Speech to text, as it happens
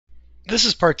This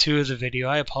is part 2 of the video.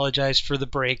 I apologize for the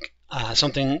break.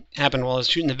 Something happened while I was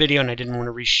shooting the video and I didn't want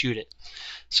to reshoot it.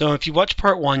 So if you watch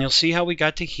part 1, you'll see how we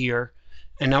got to here.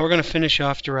 And now we're going to finish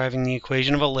off deriving the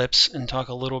equation of ellipse and talk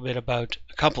a little bit about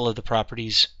a couple of the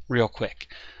properties real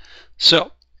quick.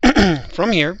 So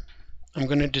from here, I'm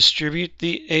going to distribute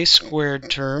the a squared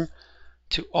term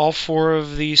to all 4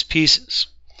 of these pieces.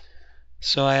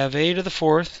 So I have a to the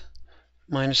 4th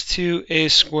minus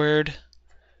 2a squared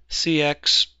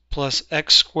cx plus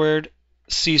x squared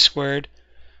c squared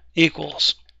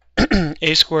equals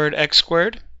a squared x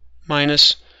squared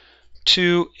minus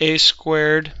 2a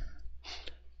squared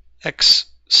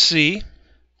xc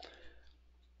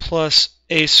plus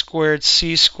a squared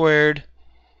c squared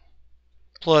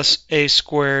plus a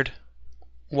squared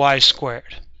y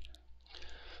squared.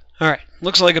 Alright,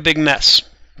 looks like a big mess.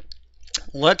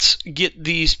 Let's get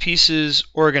these pieces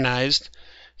organized.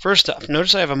 First off,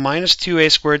 notice I have a minus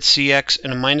 2a squared cx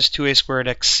and a minus 2a squared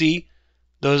xc.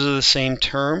 Those are the same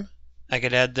term. I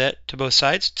could add that to both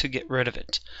sides to get rid of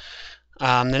it.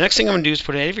 The next thing I'm going to do is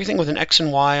put everything with an x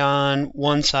and y on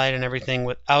one side and everything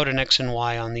without an x and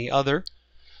y on the other.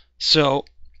 So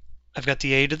I've got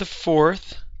the a to the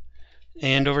 4th,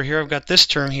 and over here I've got this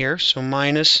term here, so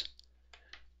minus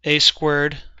a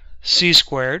squared c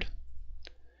squared.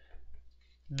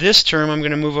 This term I'm going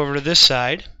to move over to this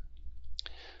side.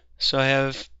 So I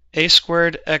have a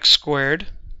squared x squared.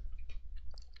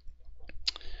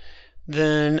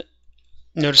 Then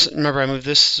notice, remember I moved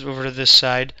this over to this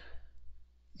side.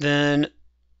 Then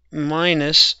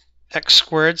minus x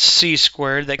squared c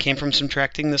squared, that came from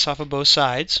subtracting this off of both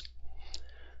sides,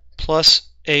 plus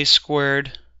a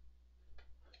squared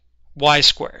y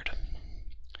squared.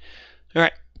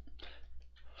 Alright.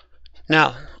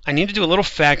 Now, I need to do a little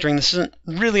factoring. This isn't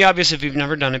really obvious if you've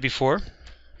never done it before.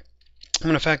 I'm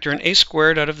going to factor in a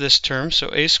squared out of this term, so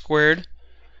a squared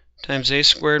times a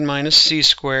squared minus c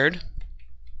squared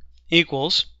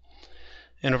equals,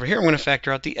 and over here I'm going to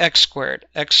factor out the x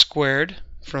squared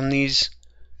from these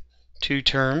two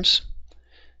terms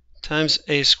times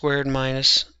a squared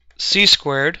minus c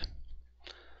squared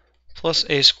plus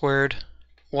a squared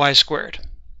y squared.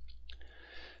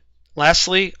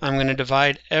 Lastly, I'm going to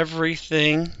divide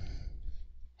everything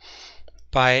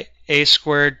by a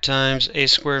squared times a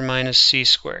squared minus c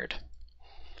squared.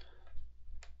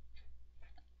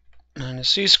 Minus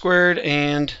c squared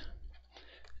and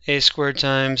a squared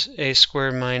times a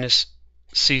squared minus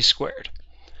c squared.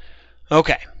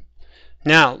 Okay,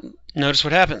 now notice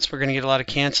what happens. We're going to get a lot of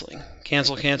canceling.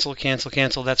 Cancel, cancel, cancel,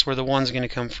 cancel. That's where the 1's going to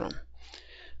come from.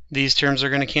 These terms are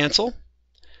going to cancel,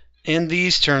 and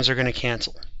these terms are going to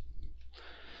cancel.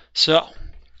 So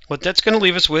what that's going to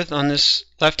leave us with on this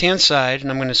left-hand side, and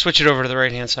I'm going to switch it over to the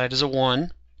right-hand side, is a 1.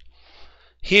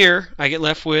 Here I get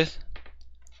left with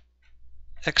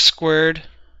x squared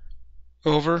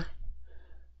over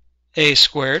a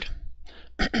squared.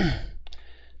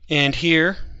 And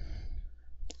here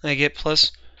I get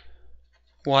plus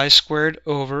y squared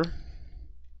over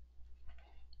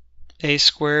a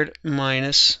squared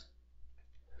minus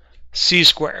c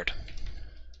squared.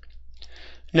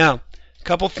 Now, a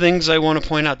couple things I want to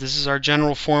point out. This is our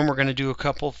general form. We're going to do a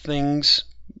couple things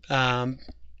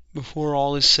before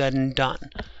all is said and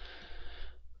done.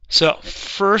 So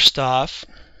first off,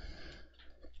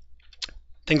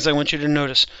 things I want you to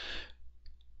notice.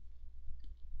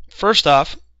 First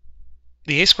off,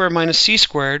 the a squared minus c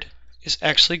squared is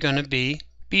actually going to be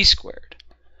b squared.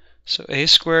 So a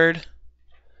squared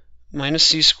minus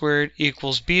c squared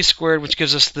equals b squared, which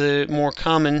gives us the more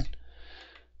common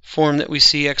form that we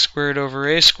see, x squared over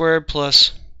a squared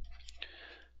plus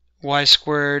y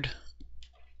squared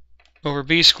over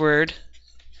b squared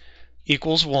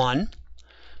equals 1.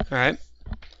 Alright.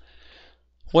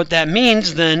 What that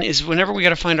means then is whenever we got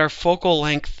to find our focal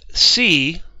length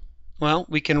c, well,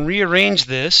 we can rearrange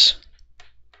this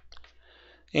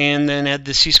and then add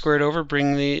the c squared over,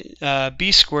 bring the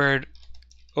b squared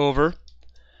over,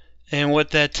 and what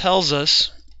that tells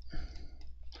us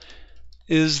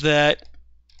is that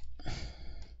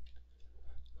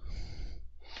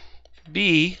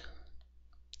b,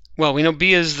 well, we know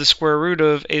b is the square root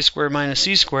of a squared minus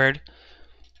c squared.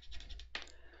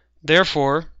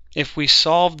 Therefore, if we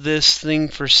solve this thing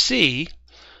for c,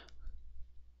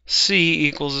 c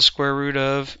equals the square root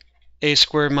of a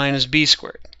squared minus b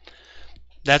squared.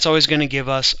 That's always going to give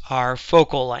us our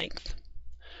focal length.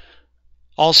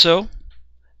 Also,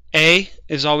 a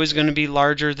is always going to be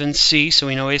larger than c, so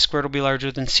we know a squared will be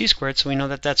larger than c squared, so we know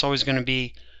that that's always going to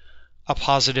be a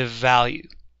positive value.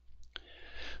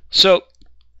 So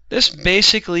this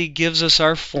basically gives us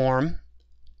our form,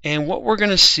 and what we're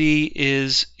going to see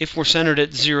is if we're centered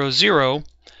at 0, 0,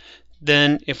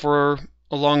 then if we're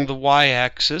along the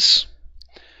y-axis,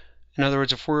 in other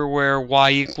words, if we're where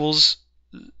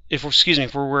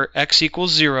if we're where x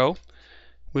equals 0,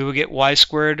 we would get y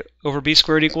squared over b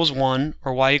squared equals 1,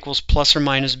 or y equals plus or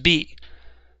minus b.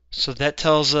 So that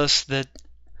tells us that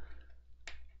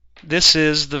this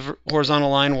is the horizontal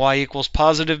line y equals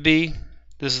positive b.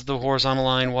 This is the horizontal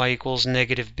line y equals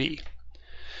negative b.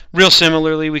 Real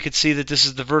similarly, we could see that this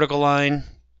is the vertical line,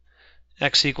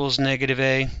 x equals negative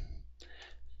a,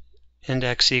 and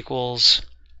x equals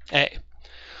a.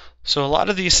 So a lot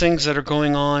of these things that are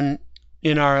going on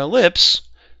in our ellipse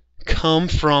come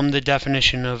from the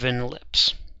definition of an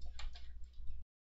ellipse.